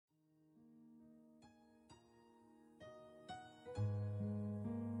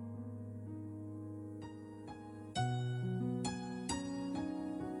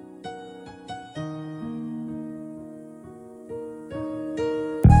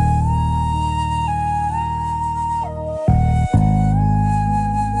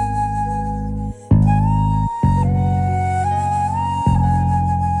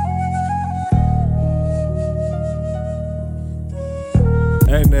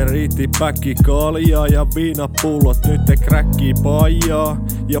riitti päkki kaljaa ja viinapullot, nyt te kräkkii paijaa.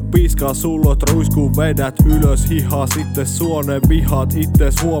 Ja piiskaa sullot, ruiskuu vedät ylös hihaa, sitten suone vihaat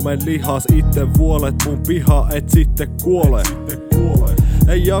ittes huomen lihas, itte vuolet mun piha, et sitten kuole.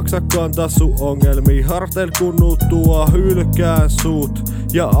 Ei jaksa kantaa sun ongelmii, hartel kunnuttua, hylkään sut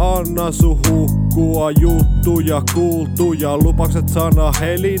ja anna sun hukkua juttuja kuultuja. Lupaukset sana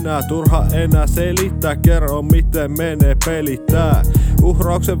helinää, turha enää selittää, kerro miten menee pelittää.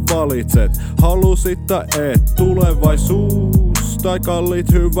 Uhrauksen valitset, halusit tai et, tulevaisuus tai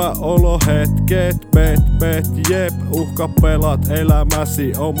kallit hyvä olo hetket. Bet, jep, uhka pelat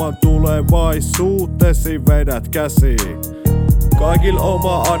elämäsi, oman tulevaisuutesi vedät käsiin. Kaikil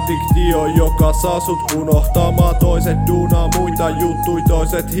oma addiktio, joka saa sut unohtamaan. Toiset duunaa muita juttui,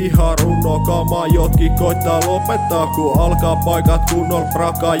 toiset hihaa runnokamaa. Jotki koittaa lopettaa, kun alkaa paikat kunnol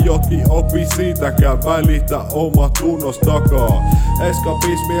prakaa. Jotki opi siitäkään, välitä oma tunnos takaa.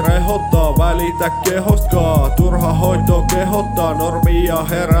 Eskapismi rehottaa, välitä kehostkaa. Turha hoito kehottaa, normia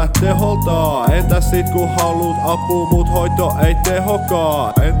herää teholtaa. Entäs sit kun haluut apua, mut hoito ei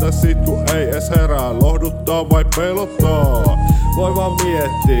tehokaa. Entäs sit kun ei es herää, lohduttaa vai pelottaa? Voi vaan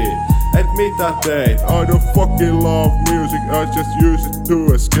miettii, et mitä teit. I don't fucking love music, I just use it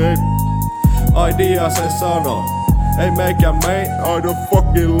to escape. Idea se sano, ei meikä meit. I don't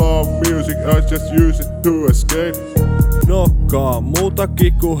fucking love music, I just use it to escape. Nokkaa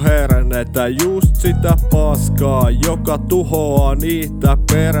muutakin kuin hernetä, just sitä paskaa, joka tuhoaa niitä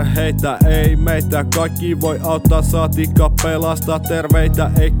perheitä. Ei meitä kaikki voi auttaa, saatika pelastaa.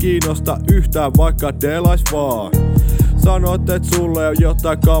 Terveitä ei kiinnosta yhtään, vaikka delais vaan. Sanoit, et sulle on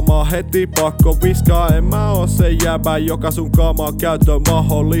jotain kamaa, heti pakko viskaa. En mä oo se jäbä, joka sun kamaa käyttöön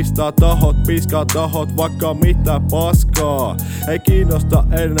mahdollistaa. Tahot piskaa, tahot vaikka mitä paskaa. Ei kiinnosta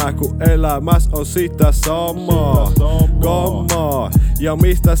enää, kun elämäs on sitä samaa. Kammaa, ja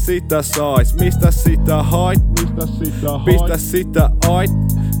mistä sitä sais, mistä sitä hait, pistä sitä ait.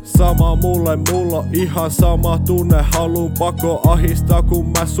 Sama mulla on ihan sama tunne. Haluun pako ahistaa, kun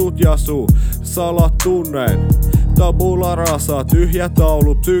mä sut ja sun salat tunnen. Tabula rasa, tyhjä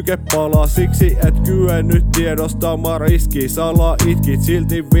taulu, psyyke palaa. Siksi et kyennyt tiedostamaan riski. Salaa itkit,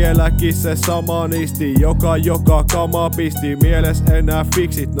 silti vieläkin se sama nisti. Joka kamaa pisti, mieles enää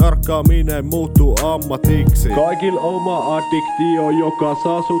fiksit. Narkkaaminen muuttuu ammatiksi. Kaikil oma addiktio, joka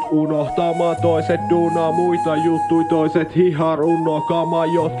saa sut unohtamaan. Toiset duunaa muita juttui, toiset hihaa runnokamaa.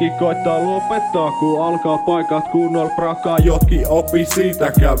 Jotki koittaa lopettaa, kun alkaa paikat kunnol prakaa. Jotki opi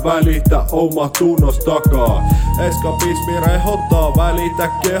siitäkään, välitä oma tunnos takaa. Eskapismi rehottaa, välitä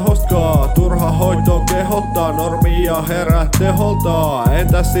kehostkaa. Turha hoito kehottaa, normia herää teholtaa.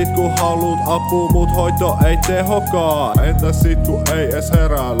 Entäs sit kun haluut apua, mut hoito ei tehokaa. Entäs sit kun ei es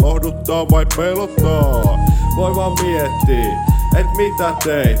herää, lohduttaa vai pelottaa? Voi vaan miettii, et mitä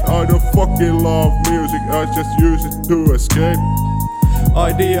teit. I don't fucking love music, I just use it to escape.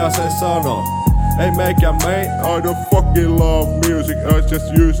 Idea se sano, ei meikä meit. I don't fucking love music, I just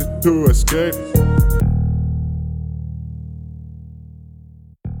use it to escape.